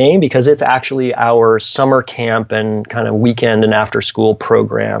 confusing name because it's actually our summer camp and kind of weekend and after school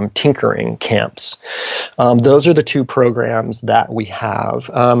program tinkering camps. Those are the two programs that we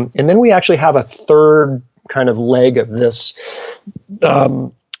have. And then we actually have a third kind of leg of this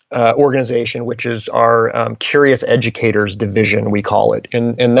organization, which is our Curious Educators Division, we call it.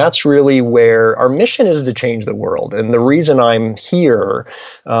 And that's really where our mission is to change the world. And the reason I'm here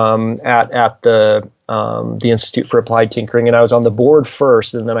at the Institute for Applied Tinkering, and I was on the board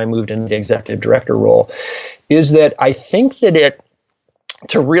first, and then I moved into the executive director role, is that I think that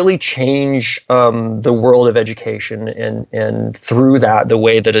to really change the world of education and through that the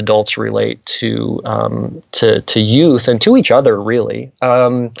way that adults relate to youth and to each other, really,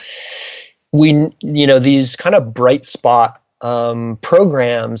 these kind of bright spot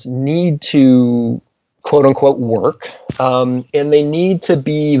programs need to quote unquote work, and they need to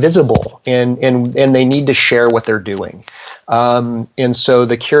be visible and they need to share what they're doing. And so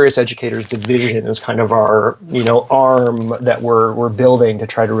the Curious Educators Division is kind of our, arm that we're building to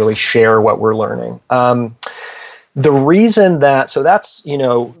try to really share what we're learning. The reason that's,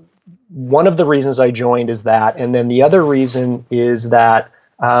 one of the reasons I joined is that, and then the other reason is that,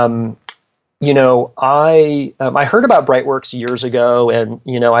 I heard about Brightworks years ago, and,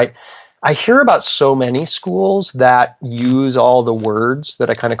 I hear about so many schools that use all the words that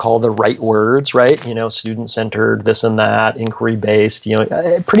I kind of call the right words, right? Student-centered, this and that, inquiry-based,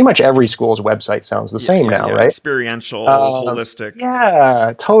 pretty much every school's website sounds the same now, right? Experiential, holistic.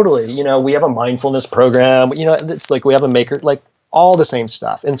 Yeah, totally. We have a mindfulness program, it's like we have a maker, like all the same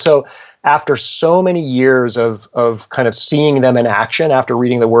stuff. And so after so many years of kind of seeing them in action after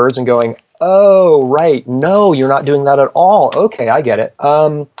reading the words and going, oh, right, no, you're not doing that at all. Okay, I get it.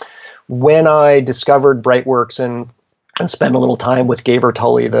 When I discovered Brightworks and spent a little time with Gabor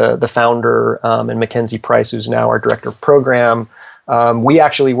Tully, the founder, and Mackenzie Price, who's now our director of program, we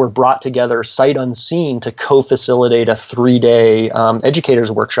actually were brought together sight unseen to co-facilitate a 3-day educators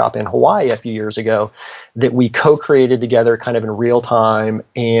workshop in Hawaii a few years ago that we co-created together kind of in real time.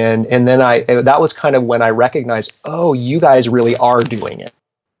 And then that was kind of when I recognized, oh, you guys really are doing it.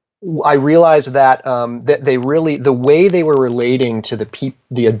 I realized that that they really, the way they were relating to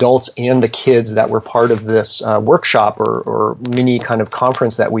the adults and the kids that were part of this workshop or mini kind of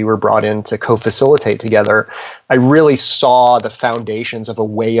conference that we were brought in to co-facilitate together, I really saw the foundations of a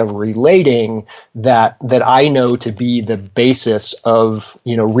way of relating that I know to be the basis of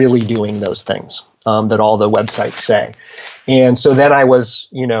really doing those things that all the websites say. And so then I was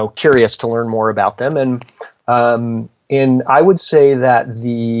curious to learn more about them, and I would say that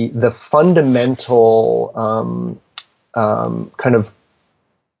the fundamental kind of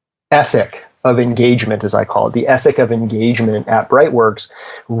ethic of engagement, as I call it, the ethic of engagement at Brightworks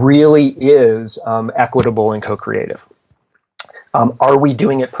really is equitable and co-creative. Are we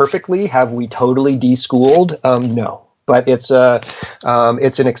doing it perfectly? Have we totally deschooled? No. But it's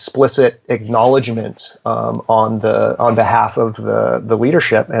an explicit acknowledgement on behalf of the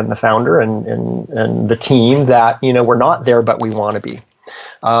leadership and the founder and the team that we're not there, but we want to be.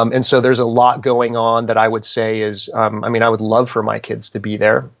 And so there's a lot going on that I would say is I would love for my kids to be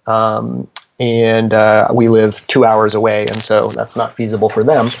there. And we live 2 hours away, and so that's not feasible for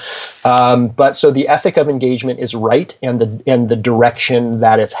them. But so the ethic of engagement is right, and the direction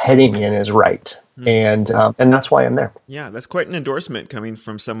that it's heading in is right. And that's why I'm there. Yeah, that's quite an endorsement coming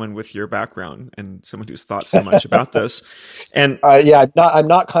from someone with your background and someone who's thought so much about this. And I'm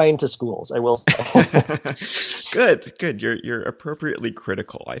not kind to schools, I will say. Good. You're appropriately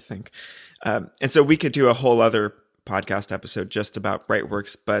critical, I think. And so we could do a whole other podcast episode just about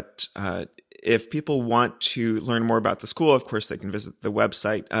Brightworks, but if people want to learn more about the school, of course, they can visit the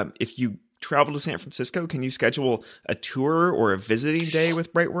website. If you travel to San Francisco, can you schedule a tour or a visiting day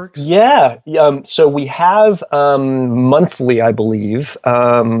with Brightworks? Yeah. So we have monthly, I believe.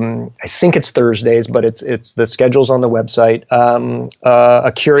 I think it's Thursdays, but it's the schedule's on the website.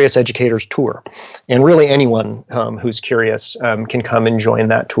 A Curious Educators Tour, and really anyone who's curious can come and join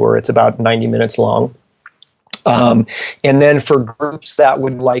that tour. It's about 90 minutes long. And then for groups that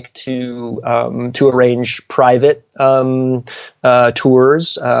would like to arrange private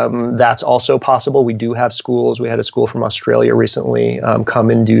tours, that's also possible. We do have schools. We had a school from Australia recently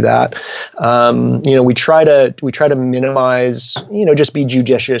come and do that. We try to minimize. Just be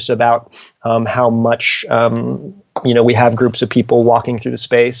judicious about how much we have groups of people walking through the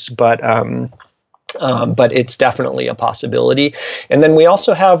space, but it's definitely a possibility. And then we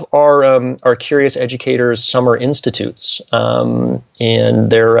also have our Curious Educators Summer Institutes, and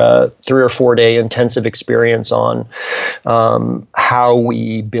they're a 3 or 4 day intensive experience on how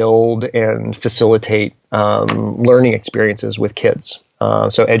we build and facilitate learning experiences with kids.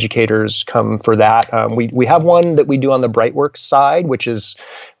 So educators come for that. We have one that we do on the Brightworks side, which is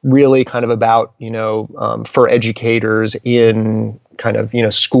really kind of about, for educators in kind of,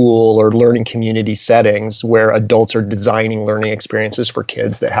 school or learning community settings where adults are designing learning experiences for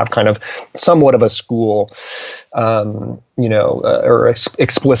kids that have kind of somewhat of a school, or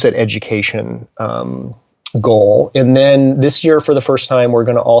explicit education goal. And then this year, for the first time, we're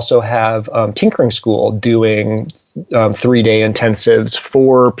going to also have Tinkering School doing 3-day intensives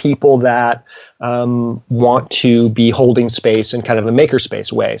for people that want to be holding space in kind of a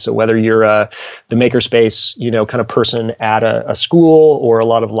makerspace way. So whether you're the makerspace, kind of person at a school, or a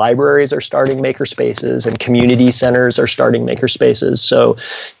lot of libraries are starting makerspaces and community centers are starting makerspaces. So,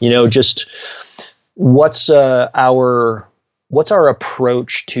 just what's our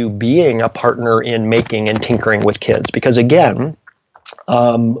approach to being a partner in making and tinkering with kids? Because again,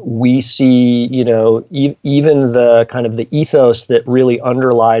 we see, even the kind of the ethos that really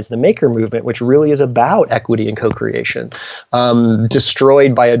underlies the maker movement, which really is about equity and co-creation,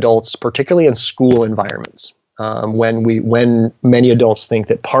 destroyed by adults, particularly in school environments. When many adults think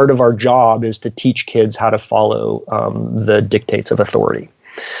that part of our job is to teach kids how to follow the dictates of authority.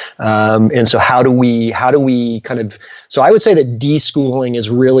 And so how do we kind of, so I would say that deschooling is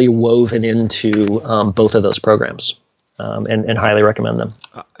really woven into both of those programs, and highly recommend them.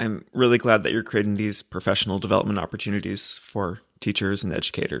 I'm really glad that you're creating these professional development opportunities for teachers and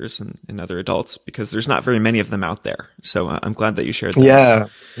educators and other adults, because there's not very many of them out there. So I'm glad that you shared those.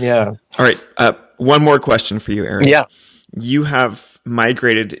 Yeah. All right. One more question for you, Aaron. Yeah. You have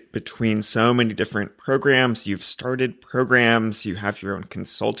migrated between so many different programs. You've started programs. You have your own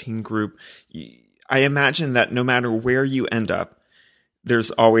consulting group. I imagine that no matter where you end up, there's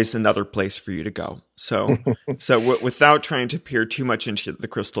always another place for you to go. So without trying to peer too much into the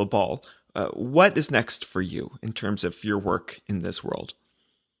crystal ball, what is next for you in terms of your work in this world?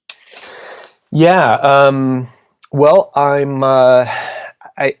 Yeah. Well, I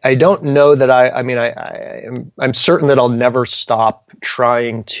don't know that I'm certain that I'll never stop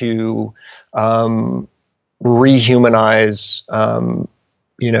trying to rehumanize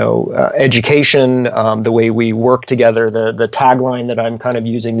education, the way we work together. The tagline that I'm kind of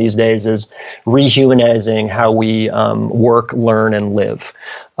using these days is rehumanizing how we work, learn, and live.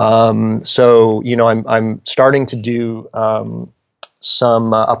 So I'm starting to do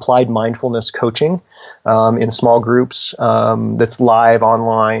some applied mindfulness coaching in small groups that's live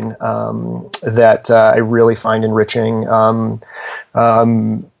online, that I really find enriching.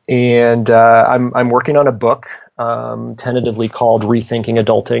 And I'm working on a book tentatively called Rethinking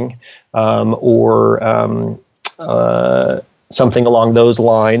Adulting, or something along those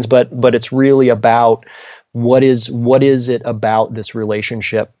lines. But it's really about what is it about this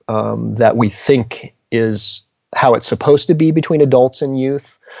relationship that we think is how it's supposed to be between adults and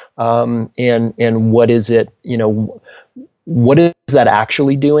youth, and what is it, what is that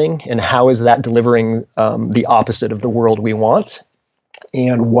actually doing, and how is that delivering the opposite of the world we want,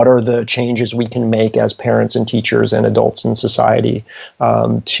 and what are the changes we can make as parents and teachers and adults in society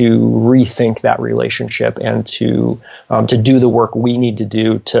to rethink that relationship, and to do the work we need to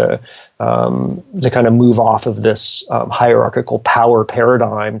do to kind of move off of this hierarchical power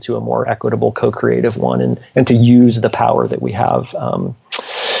paradigm to a more equitable, co-creative one, and to use the power that we have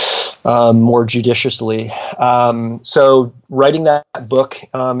more judiciously. So writing that book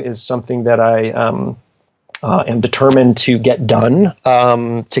is something that I am determined to get done,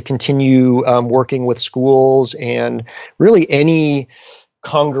 to continue working with schools and really any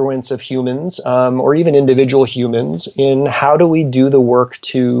congruence of humans, or even individual humans, in how do we do the work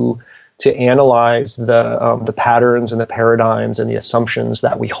to to analyze the patterns and the paradigms and the assumptions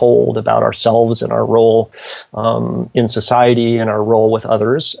that we hold about ourselves and our role in society and our role with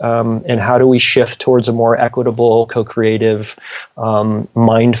others, and how do we shift towards a more equitable, co-creative,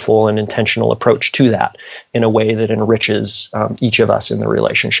 mindful, and intentional approach to that in a way that enriches each of us in the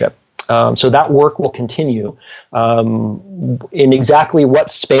relationship. So that work will continue. In exactly what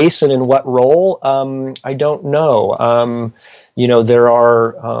space and in what role, I don't know. There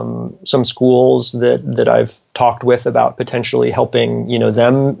are some schools that I've talked with about potentially helping,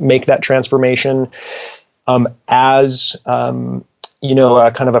 them make that transformation as a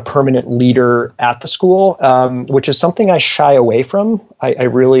kind of a permanent leader at the school, which is something I shy away from. I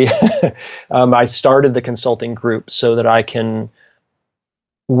really, I started the consulting group so that I can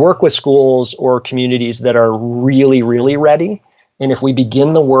work with schools or communities that are really, really ready. And if we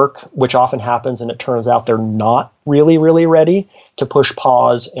begin the work, which often happens, and it turns out they're not really, really ready, to push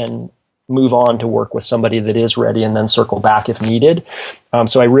pause and move on to work with somebody that is ready and then circle back if needed.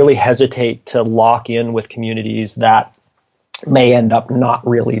 So I really hesitate to lock in with communities that may end up not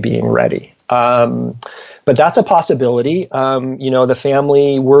really being ready. But that's a possibility. The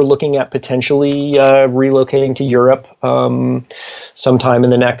family, we're looking at potentially relocating to Europe sometime in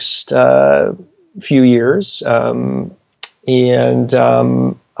the next few years. I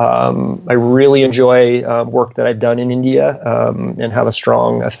really enjoy work that I've done in India and have a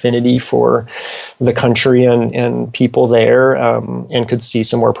strong affinity for the country and people there, and could see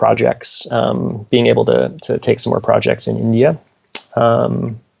some more projects, being able to take some more projects in India.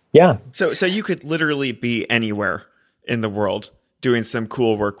 Yeah. So you could literally be anywhere in the world doing some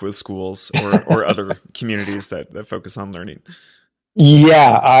cool work with schools or other communities that focus on learning.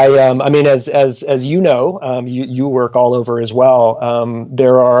 Yeah, I mean, as you know, you work all over as well.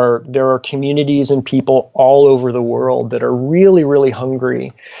 There are communities and people all over the world that are really, really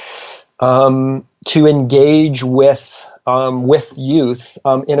hungry to engage with youth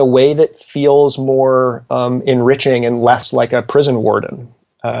in a way that feels more enriching and less like a prison warden.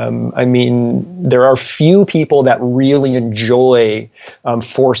 I mean, there are few people that really enjoy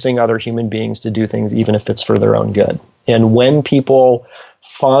forcing other human beings to do things, even if it's for their own good. And when people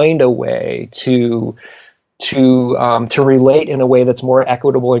find a way to relate in a way that's more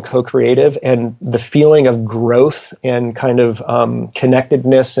equitable and co-creative, and the feeling of growth and kind of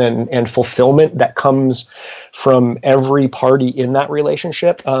connectedness and fulfillment that comes from every party in that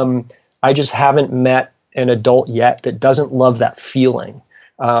relationship, I just haven't met an adult yet that doesn't love that feeling.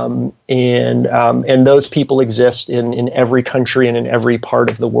 And those people exist in every country and in every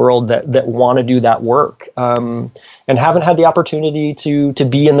part of the world that want to do that work, and haven't had the opportunity to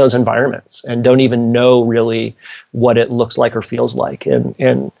be in those environments and don't even know really what it looks like or feels like.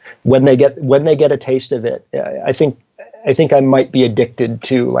 And when they get a taste of it, I think I might be addicted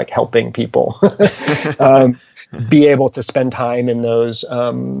to like helping people be able to spend time in those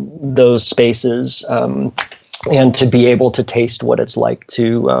spaces. And to be able to taste what it's like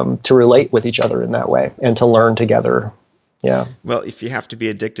to relate with each other in that way and to learn together. Yeah. Well, if you have to be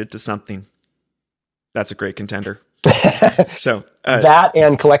addicted to something, that's a great contender. So that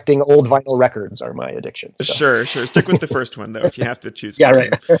and collecting old vinyl records are my addictions. So. Sure. Stick with the first one though, if you have to choose. Yeah,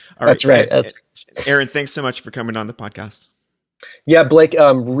 right. All That's right. Aaron, thanks so much for coming on the podcast. Yeah, Blake,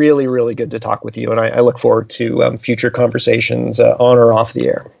 really, really good to talk with you. And I look forward to future conversations on or off the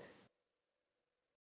air.